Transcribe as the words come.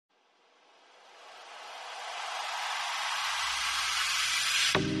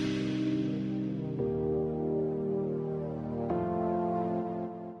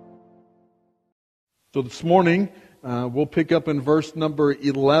So this morning, we'll pick up in verse number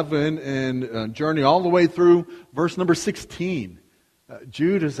 11 and journey all the way through verse number 16.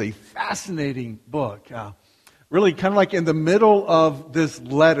 Jude is a fascinating book. Really kind of like in the middle of this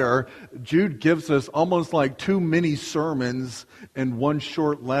letter, Jude gives us almost like two mini sermons in one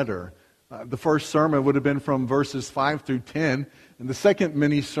short letter. The first sermon would have been from verses 5 through 10. In the second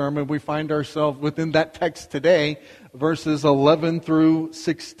mini sermon, we find ourselves within that text today, verses 11 through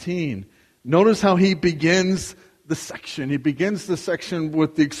 16. Notice how he begins the section. He begins the section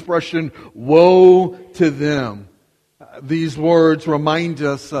with the expression, "Woe to them." These words remind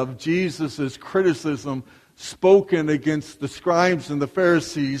us of Jesus' criticism spoken against the scribes and the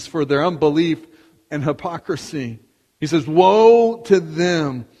Pharisees for their unbelief and hypocrisy. He says, "Woe to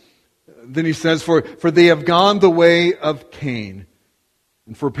them." Then he says, for they have gone the way of Cain,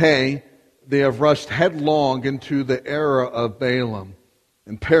 and for pay they have rushed headlong into the error of Balaam,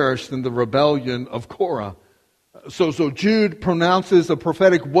 and perished in the rebellion of Korah. So Jude pronounces a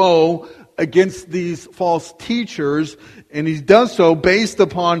prophetic woe against these false teachers, and he does so based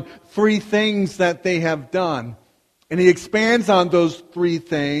upon three things that they have done. And he expands on those three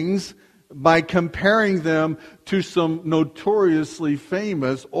things by comparing them to some notoriously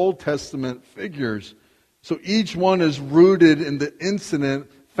famous Old Testament figures. So each one is rooted in the incident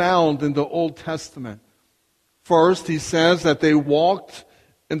found in the Old Testament. First, he says that they walked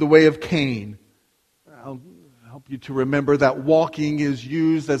in the way of Cain. I'll help you to remember that walking is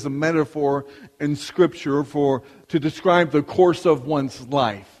used as a metaphor in Scripture to describe the course of one's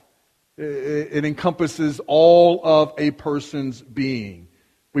life. It encompasses all of a person's being.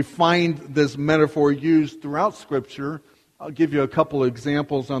 We find this metaphor used throughout Scripture. I'll give you a couple of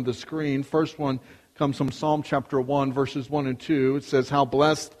examples on the screen. First one comes from Psalm chapter 1, verses 1 and 2. It says, "How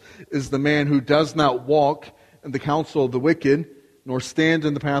blessed is the man who does not walk in the counsel of the wicked, nor stand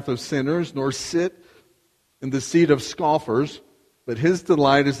in the path of sinners, nor sit in the seat of scoffers. But his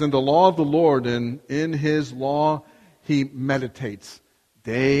delight is in the law of the Lord, and in his law he meditates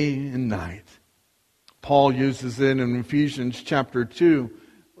day and night." Paul uses it in Ephesians chapter 2,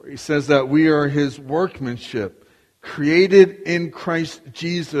 where he says that we are his workmanship, created in Christ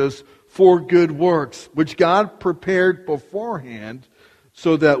Jesus for good works, which God prepared beforehand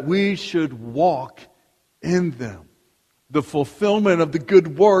so that we should walk in them. The fulfillment of the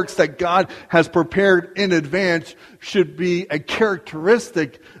good works that God has prepared in advance should be a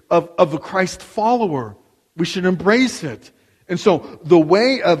characteristic of a Christ follower. We should embrace it. And so the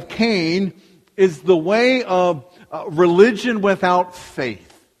way of Cain is the way of religion without faith.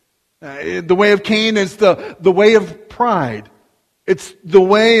 The way of Cain is the way of pride. It's the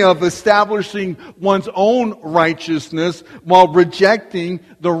way of establishing one's own righteousness while rejecting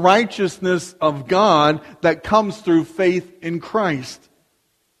the righteousness of God that comes through faith in Christ.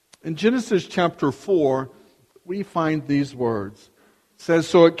 In Genesis chapter 4, we find these words. It says,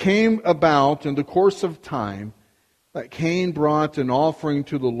 "So it came about in the course of time that Cain brought an offering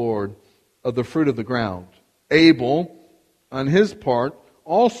to the Lord of the fruit of the ground. Abel, on his part,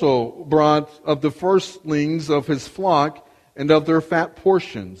 also brought of the firstlings of his flock and of their fat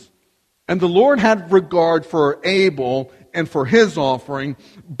portions. And the Lord had regard for Abel and for his offering,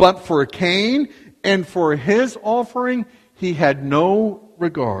 but for Cain and for his offering he had no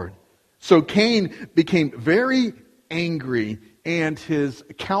regard. So Cain became very angry, and his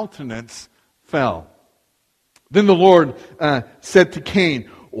countenance fell. Then the Lord said to Cain,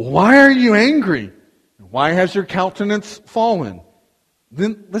 'Why are you angry? Why has your countenance fallen?'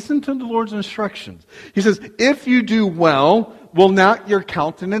 Then listen to the Lord's instructions. He says, 'If you do well, will not your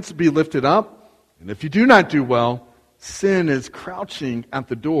countenance be lifted up? And if you do not do well, sin is crouching at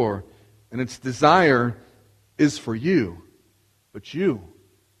the door, and its desire is for you, but you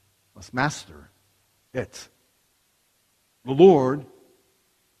must master it.'" The Lord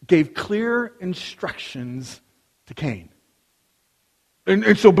gave clear instructions to Cain.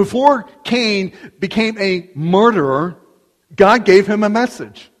 And so before Cain became a murderer, God gave him a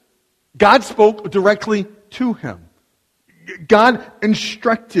message. God spoke directly to him. God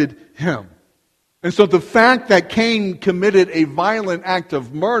instructed him. And so the fact that Cain committed a violent act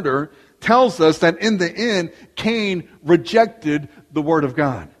of murder tells us that in the end, Cain rejected the Word of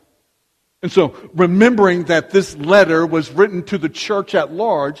God. And so remembering that this letter was written to the church at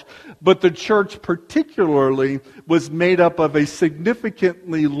large, but the church particularly was made up of a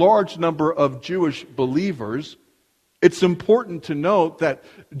significantly large number of Jewish believers, it's important to note that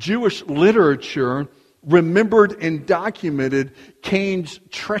Jewish literature remembered and documented Cain's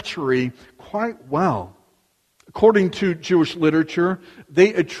treachery quite well. According to Jewish literature,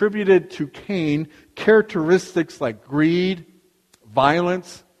 they attributed to Cain characteristics like greed,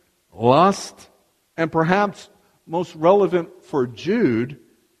 violence, lust, And perhaps most relevant for Jude,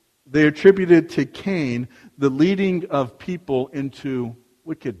 they attributed to Cain the leading of people into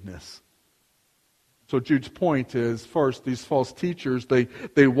wickedness. So Jude's point is, first, these false teachers,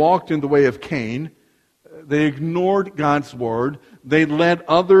 they walked in the way of Cain. They ignored God's word. They led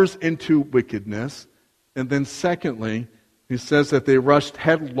others into wickedness. And then secondly, he says that they rushed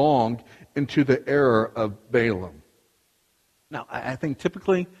headlong into the error of Balaam. Now, I think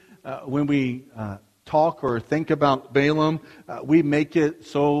typically when we talk or think about Balaam, we make it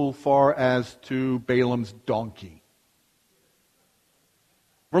so far as to Balaam's donkey.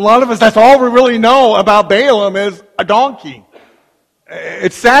 For a lot of us, that's all we really know about Balaam is a donkey.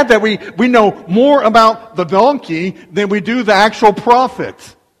 It's sad that we know more about the donkey than we do the actual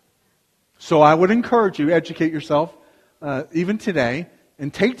prophet. So I would encourage you, educate yourself even today,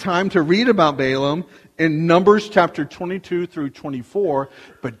 and take time to read about Balaam in Numbers chapter 22 through 24,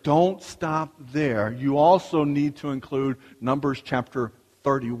 but don't stop there. You also need to include Numbers chapter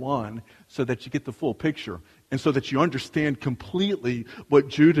 31 so that you get the full picture and so that you understand completely what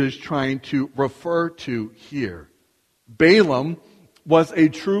Jude is trying to refer to here. Balaam was a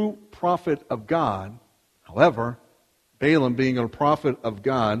true prophet of God. However, Balaam, being a prophet of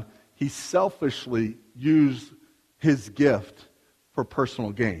God, he selfishly used his gift for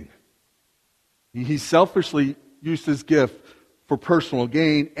personal gain. He selfishly used his gift for personal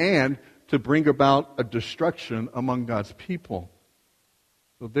gain and to bring about a destruction among God's people.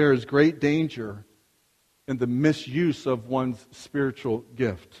 So there is great danger in the misuse of one's spiritual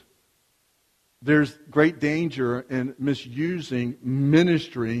gift. There's great danger in misusing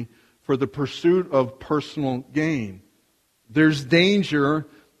ministry for the pursuit of personal gain. There's danger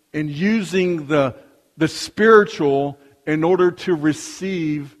in using the spiritual in order to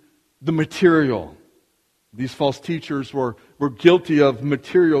receive the material. These false teachers were guilty of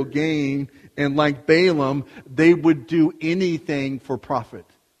material gain, and like Balaam, they would do anything for profit,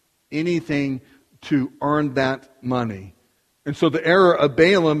 anything to earn that money. And so the error of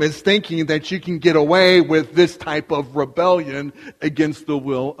Balaam is thinking that you can get away with this type of rebellion against the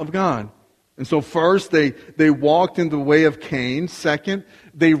will of God. And so first, they walked in the way of Cain. Second,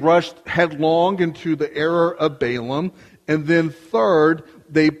 they rushed headlong into the error of Balaam. And then third,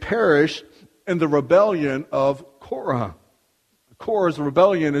 they perished in the rebellion of Korah. Korah's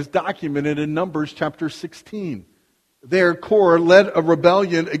rebellion is documented in Numbers chapter 16. There, Korah led a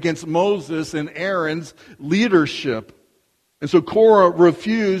rebellion against Moses and Aaron's leadership. And so Korah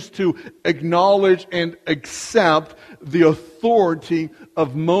refused to acknowledge and accept the authority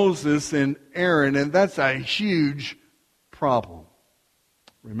of Moses and Aaron, and that's a huge problem.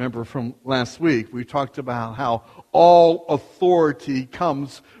 Remember from last week, we talked about how all authority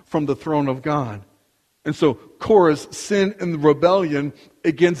comes from the throne of God. And so Korah's sin and rebellion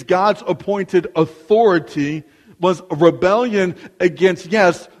against God's appointed authority was a rebellion against,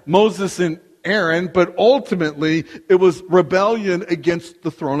 yes, Moses and Aaron, but ultimately it was rebellion against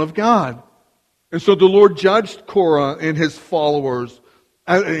the throne of God. And so the Lord judged Korah and his followers.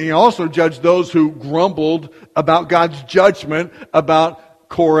 And he also judged those who grumbled about God's judgment about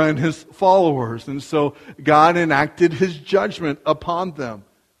Korah and his followers. And so God enacted his judgment upon them.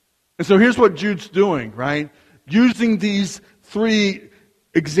 And so here's what Jude's doing, right? Using these three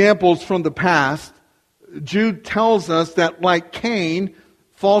examples from the past, Jude tells us that like Cain,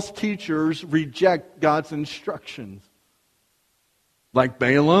 false teachers reject God's instructions. Like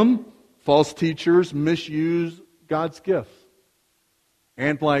Balaam, false teachers misuse God's gifts.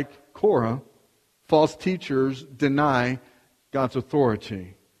 And like Korah, false teachers deny God's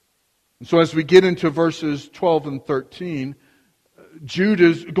authority. And so as we get into verses 12 and 13, Jude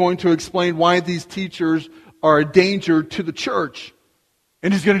is going to explain why these teachers are a danger to the church.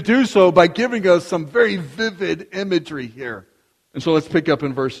 And he's going to do so by giving us some very vivid imagery here. And so let's pick up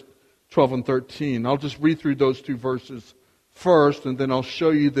in verse 12 and 13. I'll just read through those two verses first, and then I'll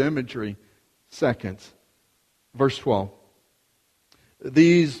show you the imagery second. Verse 12.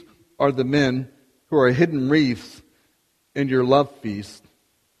 These are the men who are hidden reefs in your love feast,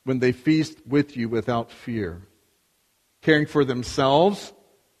 when they feast with you without fear, caring for themselves,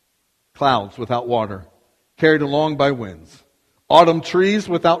 clouds without water, carried along by winds, autumn trees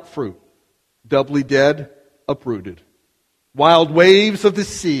without fruit, doubly dead, uprooted, wild waves of the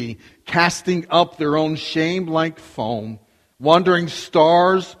sea, casting up their own shame like foam, wandering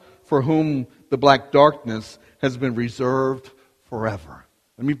stars for whom the black darkness has been reserved forever.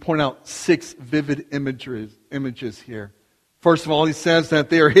 Let me point out 6 vivid images here. First of all, he says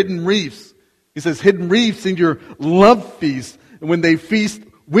that they are hidden reefs. He says hidden reefs in your love feast, when they feast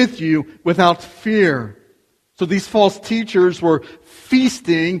with you without fear. So these false teachers were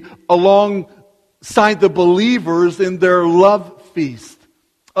feasting along alongside the believers in their love feast.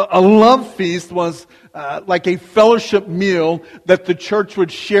 A love feast was like a fellowship meal that the church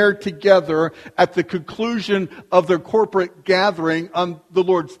would share together at the conclusion of their corporate gathering on the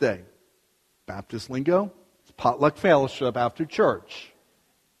Lord's Day. Baptist lingo, it's potluck fellowship after church.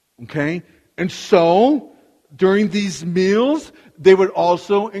 Okay? And so, during these meals, they would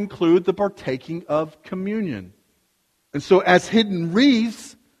also include the partaking of communion. And so, as hidden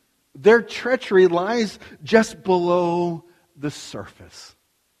wreaths, their treachery lies just below the surface.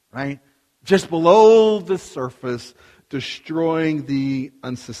 Right? Just below the surface, destroying the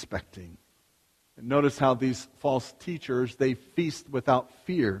unsuspecting. And notice how these false teachers, they feast without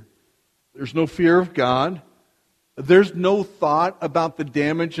fear. There's no fear of God. There's no thought about the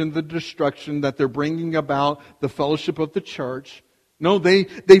damage and the destruction that they're bringing about the fellowship of the church. No, they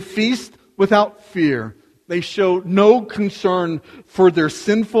feast without fear. They show no concern for their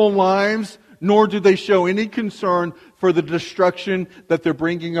sinful lives, nor do they show any concern for the destruction that they're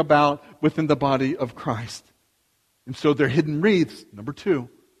bringing about within the body of Christ. And so they're hidden wreaths. Number 2,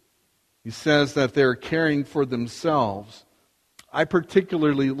 he says that they're caring for themselves. I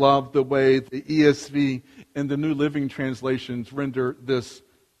particularly love the way the ESV and the New Living Translations render this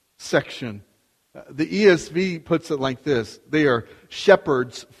section. The ESV puts it like this: they are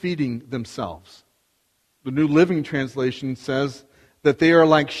shepherds feeding themselves. The New Living Translation says that they are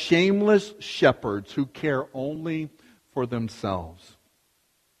like shameless shepherds who care only for themselves.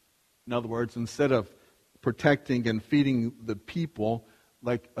 In other words, instead of protecting and feeding the people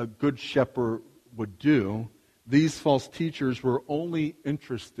like a good shepherd would do, these false teachers were only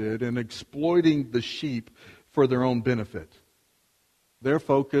interested in exploiting the sheep for their own benefit. Their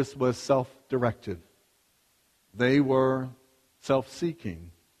focus was self-directed. They were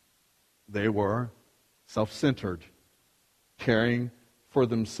self-seeking. They were self-centered, caring for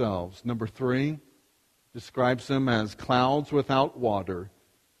themselves. Number 3 describes them as clouds without water,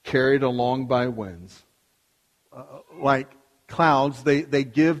 carried along by winds. Like clouds, they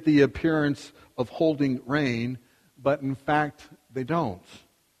give the appearance of holding rain, but in fact, they don't.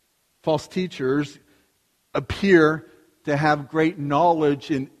 False teachers appear to have great knowledge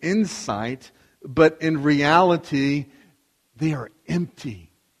and insight, but in reality, they are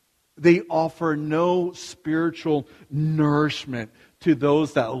empty. They offer no spiritual nourishment to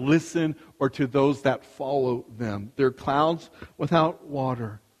those that listen or to those that follow them. They're clouds without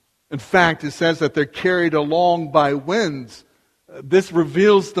water. In fact, it says that they're carried along by winds. This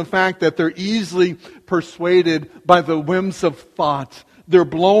reveals the fact that they're easily persuaded by the whims of thought. They're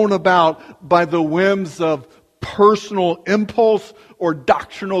blown about by the whims of personal impulse or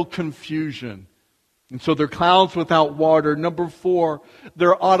doctrinal confusion. And so they're clouds without water. Number 4,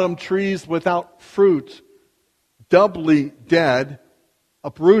 they're autumn trees without fruit, doubly dead,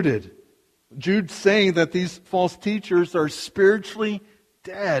 uprooted. Jude's saying that these false teachers are spiritually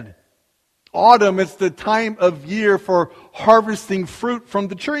dead. Autumn is the time of year for harvesting fruit from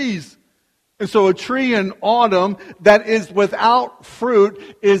the trees. And so a tree in autumn that is without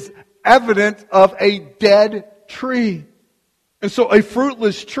fruit is evidence of a dead tree. And so a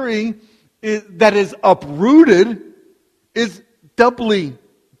fruitless tree that is uprooted is doubly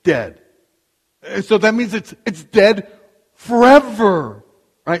dead. And so that means it's dead forever.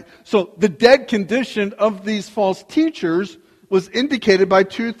 Right? So the dead condition of these false teachers was indicated by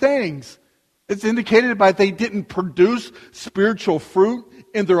 2 things. It's indicated by they didn't produce spiritual fruit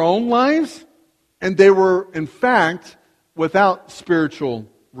in their own lives, and they were, in fact, without spiritual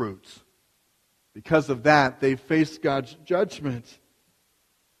roots. Because of that, they faced God's judgment.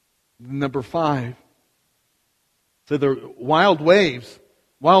 Number 5. So they're wild waves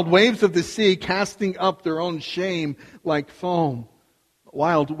of the sea casting up their own shame like foam.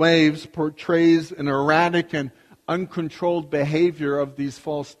 Wild waves portrays an erratic and uncontrolled behavior of these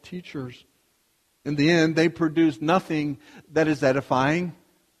false teachers. In the end, they produce nothing that is edifying,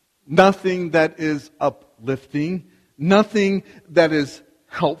 nothing that is uplifting, nothing that is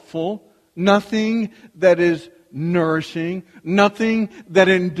helpful, nothing that is nourishing, nothing that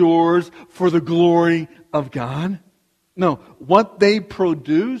endures for the glory of God. No, what they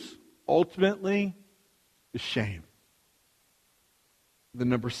produce ultimately is shame. The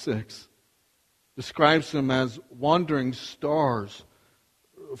number 6 describes them as wandering stars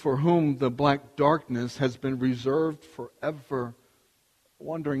for whom the black darkness has been reserved forever.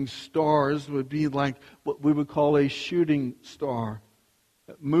 Wandering stars would be like what we would call a shooting star.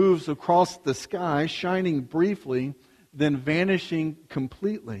 It moves across the sky, shining briefly, then vanishing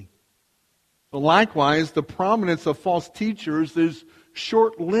completely. So likewise, the prominence of false teachers is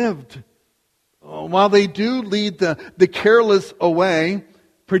short-lived. While they do lead the careless away,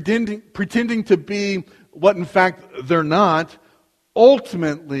 pretending to be what in fact they're not,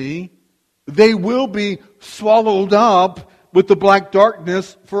 ultimately they will be swallowed up with the black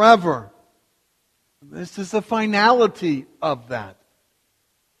darkness forever. This is the finality of that.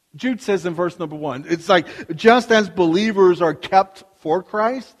 Jude says in verse number 1, it's like just as believers are kept for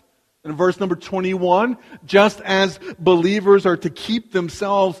Christ, in verse number 21, just as believers are to keep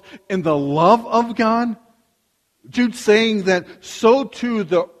themselves in the love of God, Jude's saying that so too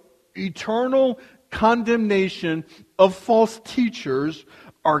the eternal condemnation of false teachers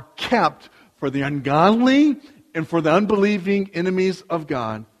are kept for the ungodly and for the unbelieving enemies of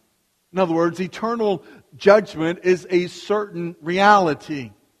God. In other words, eternal judgment is a certain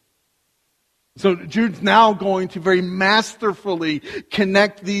reality. So Jude's now going to very masterfully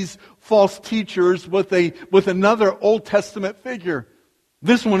connect these false teachers with another Old Testament figure.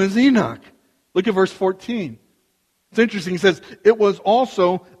 This one is Enoch. Look at verse 14. It's interesting. He says, it was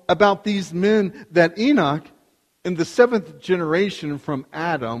also about these men that Enoch, in the 7th generation from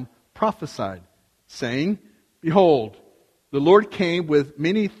Adam, prophesied, saying, Behold, the Lord came with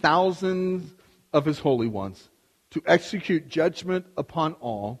many thousands of his holy ones to execute judgment upon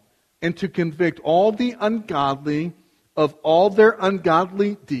all, and to convict all the ungodly of all their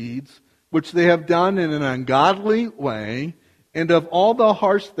ungodly deeds, which they have done in an ungodly way, and of all the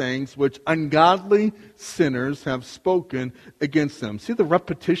harsh things which ungodly sinners have spoken against them. See the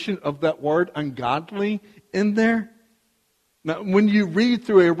repetition of that word, ungodly, in there? Now, when you read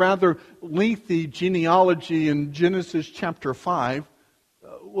through a rather lengthy genealogy in Genesis chapter 5,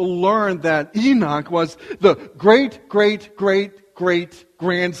 we'll learn that Enoch was the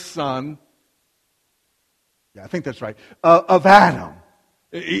great-great-great-great-grandson, I think that's right, of Adam.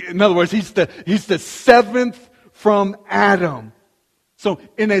 In other words, he's the seventh from Adam. So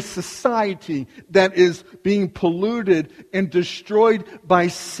in a society that is being polluted and destroyed by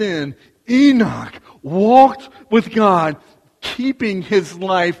sin, Enoch walked with God, keeping his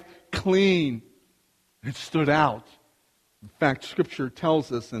life clean. It stood out. In fact, Scripture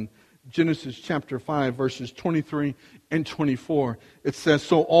tells us in Genesis chapter 5, verses 23 and 24, it says,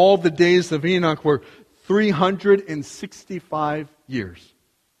 So all the days of Enoch were 365 years.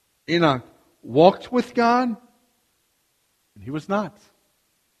 Enoch walked with God, and he was not,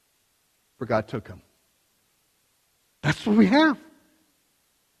 for God took him. That's what we have.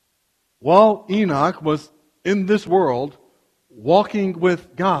 While Enoch was in this world, walking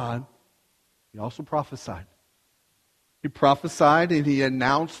with God, he also prophesied. He prophesied and he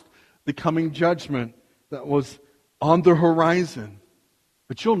announced the coming judgment that was on the horizon.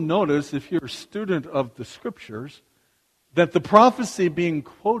 But you'll notice, if you're a student of the Scriptures, that the prophecy being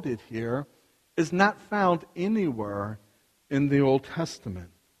quoted here is not found anywhere in the Old Testament.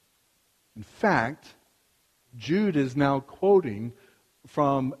 In fact, Jude is now quoting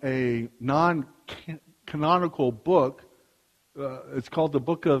from a non-canonical book. It's called the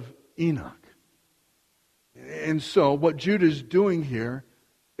Book of Enoch. And so what Jude is doing here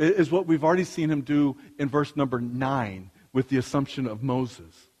is what we've already seen him do in verse number 9 with the Assumption of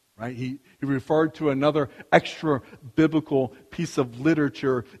Moses. Right? He referred to another extra biblical piece of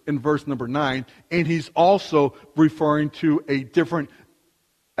literature in verse number 9, and he's also referring to a different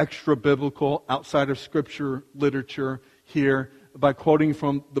extra biblical outside of Scripture literature here by quoting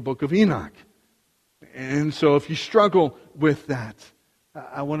from the Book of Enoch. And so if you struggle with that,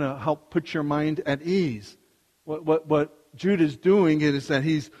 I want to help put your mind at ease. What Jude is doing is that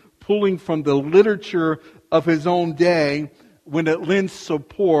he's pulling from the literature of his own day when it lends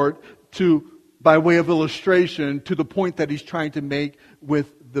support to, by way of illustration, to the point that he's trying to make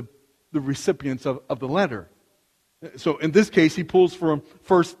with the recipients of the letter. So in this case, he pulls from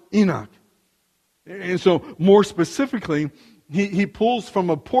first Enoch. And so more specifically, he pulls from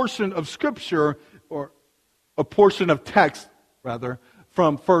a portion of Scripture, or a portion of text, rather,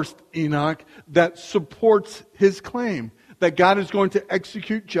 from first Enoch that supports his claim that God is going to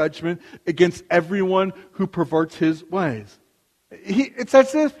execute judgment against everyone who perverts his ways. It's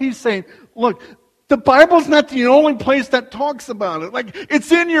as if he's saying, look, the Bible's not the only place that talks about it. Like,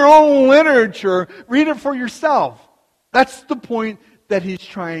 it's in your own literature. Read it for yourself. That's the point that he's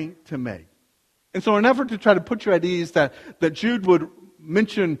trying to make. And so in an effort to try to put you at ease that Jude would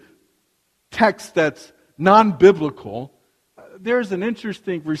mention text that's non-biblical, there's an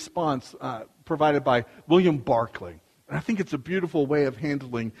interesting response provided by William Barclay. And I think it's a beautiful way of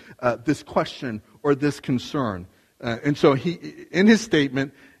handling this question or this concern. And so he, in his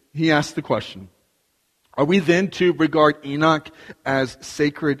statement, he asked the question, are we then to regard Enoch as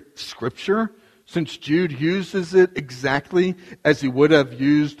sacred Scripture, since Jude uses it exactly as he would have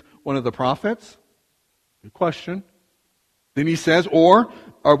used one of the prophets? Good question. Then he says, or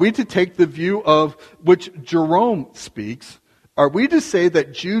are we to take the view of which Jerome speaks? Are we to say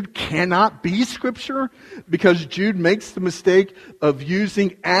that Jude cannot be Scripture because Jude makes the mistake of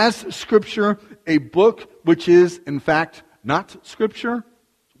using as Scripture a book which is, in fact, not Scripture?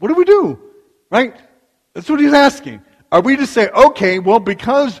 What do we do? Right? That's what he's asking. Are we to say, okay, well,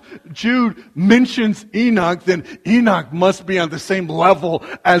 because Jude mentions Enoch, then Enoch must be on the same level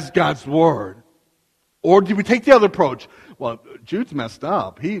as God's Word? Or do we take the other approach? Well, Jude's messed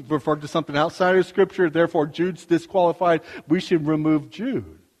up. He referred to something outside of Scripture, therefore Jude's disqualified. We should remove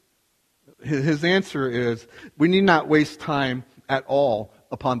Jude. His answer is, we need not waste time at all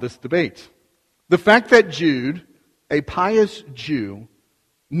upon this debate. The fact that Jude, a pious Jew,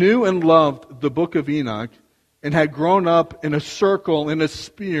 knew and loved the book of Enoch and had grown up in a circle, in a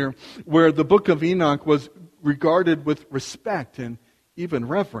sphere, where the book of Enoch was regarded with respect and even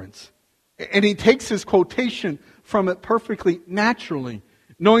reverence. And he takes his quotation from it perfectly naturally,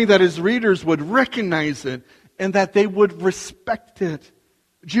 knowing that his readers would recognize it and that they would respect it.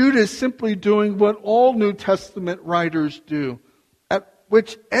 Jude is simply doing what all New Testament writers do, at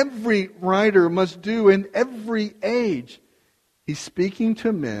which every writer must do in every age. He's speaking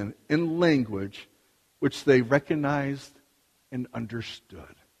to men in language which they recognized and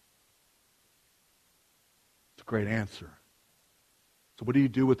understood. It's a great answer. So what do you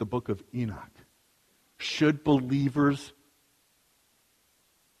do with the book of Enoch? Should believers,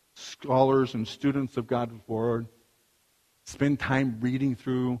 scholars, and students of God's Word spend time reading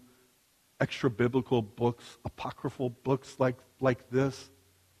through extra-biblical books, apocryphal books like this?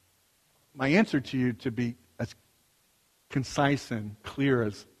 My answer to you, to be as concise and clear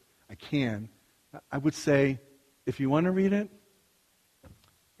as I can, I would say, if you want to read it,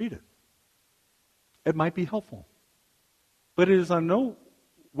 read it. It might be helpful. But it is on no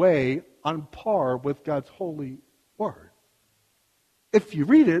way on par with God's holy Word. If you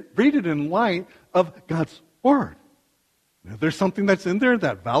read it in light of God's Word. If there's something that's in there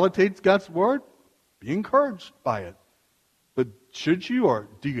that validates God's Word, be encouraged by it. But should you or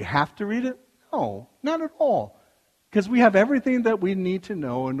do you have to read it? No, not at all. Because we have everything that we need to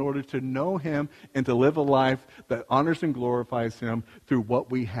know in order to know Him and to live a life that honors and glorifies Him through what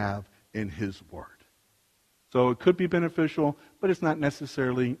we have in His Word. So it could be beneficial, but it's not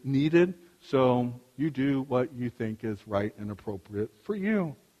necessarily needed. So you do what you think is right and appropriate for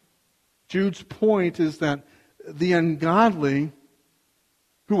you. Jude's point is that the ungodly,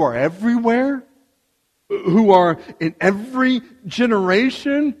 who are everywhere, who are in every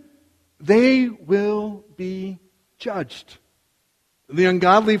generation, they will be judged. The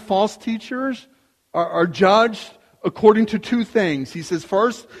ungodly false teachers are judged according to two things. He says,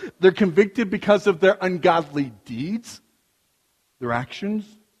 first, they're convicted because of their ungodly deeds, their actions,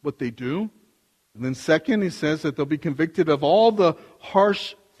 what they do. And then second, he says that they'll be convicted of all the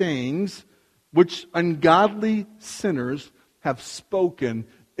harsh things which ungodly sinners have spoken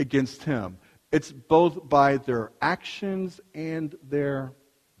against him. It's both by their actions and their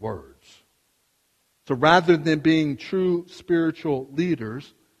words. So rather than being true spiritual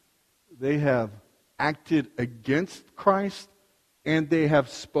leaders, they have acted against Christ and they have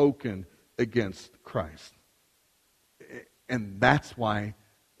spoken against Christ. And that's why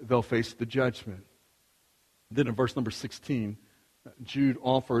they'll face the judgment. Then in verse number 16, Jude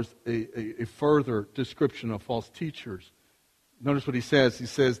offers a further description of false teachers. Notice what he says. He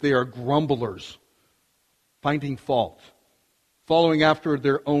says they are grumblers, finding fault, following after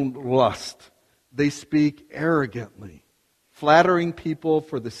their own lust. They speak arrogantly, flattering people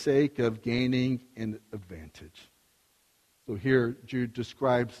for the sake of gaining an advantage. So here Jude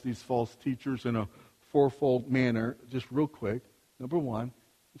describes these false teachers in a fourfold manner. Just real quick. Number one,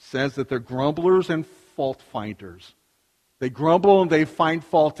 it says that they're grumblers and fault finders. They grumble and they find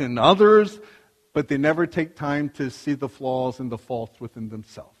fault in others, but they never take time to see the flaws and the faults within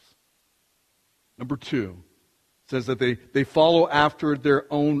themselves. Number two, it says that they follow after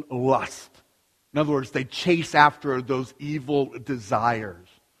their own lust. In other words, they chase after those evil desires.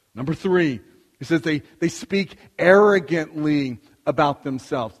 Number three, it says they speak arrogantly about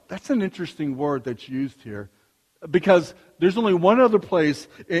themselves. That's an interesting word that's used here, because there's only one other place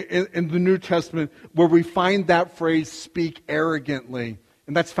in the New Testament where we find that phrase, speak arrogantly.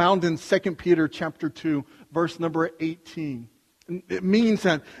 And that's found in 2 Peter chapter 2, verse number 18. And it means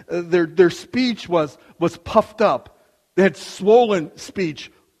that their speech was puffed up. They had swollen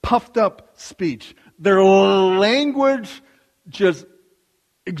speech, puffed up speech. Their language just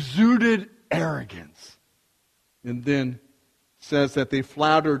exuded arrogance. And then it says that they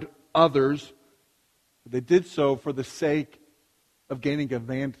flattered others. They did so for the sake of gaining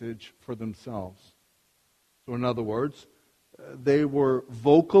advantage for themselves. So in other words, they were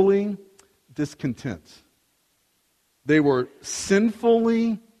vocally discontent. They were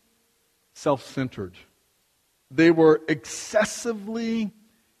sinfully self-centered. They were excessively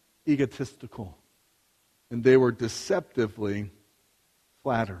egotistical. And they were deceptively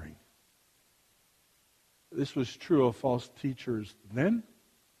flattering. This was true of false teachers then.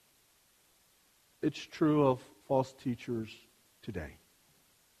 It's true of false teachers today.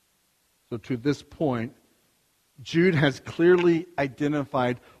 So to this point, Jude has clearly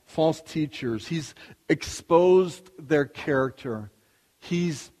identified false teachers. He's exposed their character.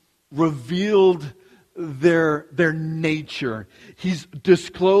 He's revealed their nature. He's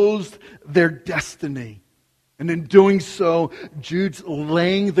disclosed their destiny. And in doing so, Jude's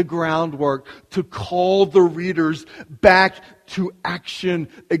laying the groundwork to call the readers back to action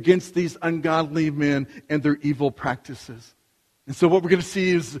against these ungodly men and their evil practices. And so what we're going to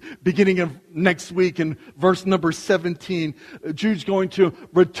see is beginning of next week in verse number 17, Jude's going to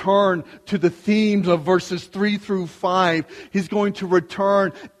return to the themes of verses 3 through 5. He's going to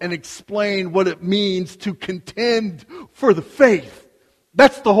return and explain what it means to contend for the faith.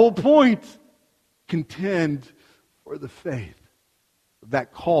 That's the whole point. Contend for the faith.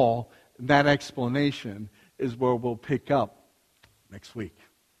 That call, that explanation is where we'll pick up next week.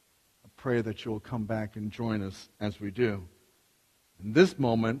 I pray that you'll come back and join us as we do. In this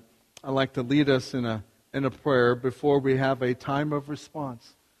moment, I'd like to lead us in a prayer before we have a time of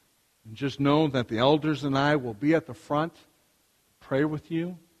response. And just know that the elders and I will be at the front to pray with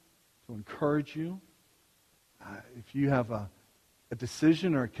you, to encourage you. If you have a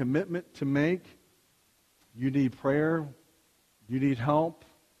decision or a commitment to make, you need prayer, you need help,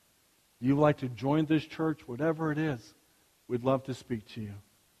 you'd like to join this church, whatever it is, we'd love to speak to you.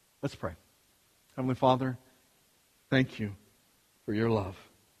 Let's pray. Heavenly Father, thank you for your love.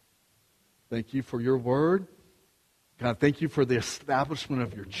 Thank you for your word. God, thank you for the establishment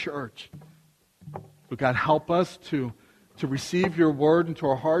of your church. So God, help us to receive your word into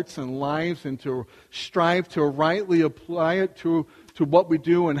our hearts and lives and to strive to rightly apply it to what we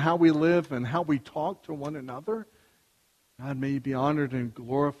do and how we live and how we talk to one another. God, may you be honored and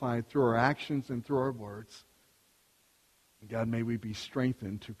glorified through our actions and through our words. And God, may we be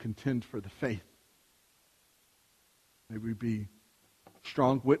strengthened to contend for the faith. May we be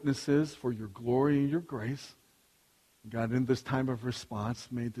strong witnesses for your glory and your grace. God, in this time of response,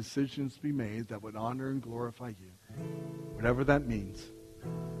 may decisions be made that would honor and glorify you. Whatever that means,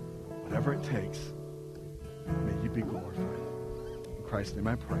 whatever it takes, may you be glorified. In Christ's name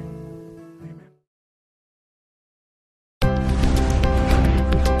I pray. Amen.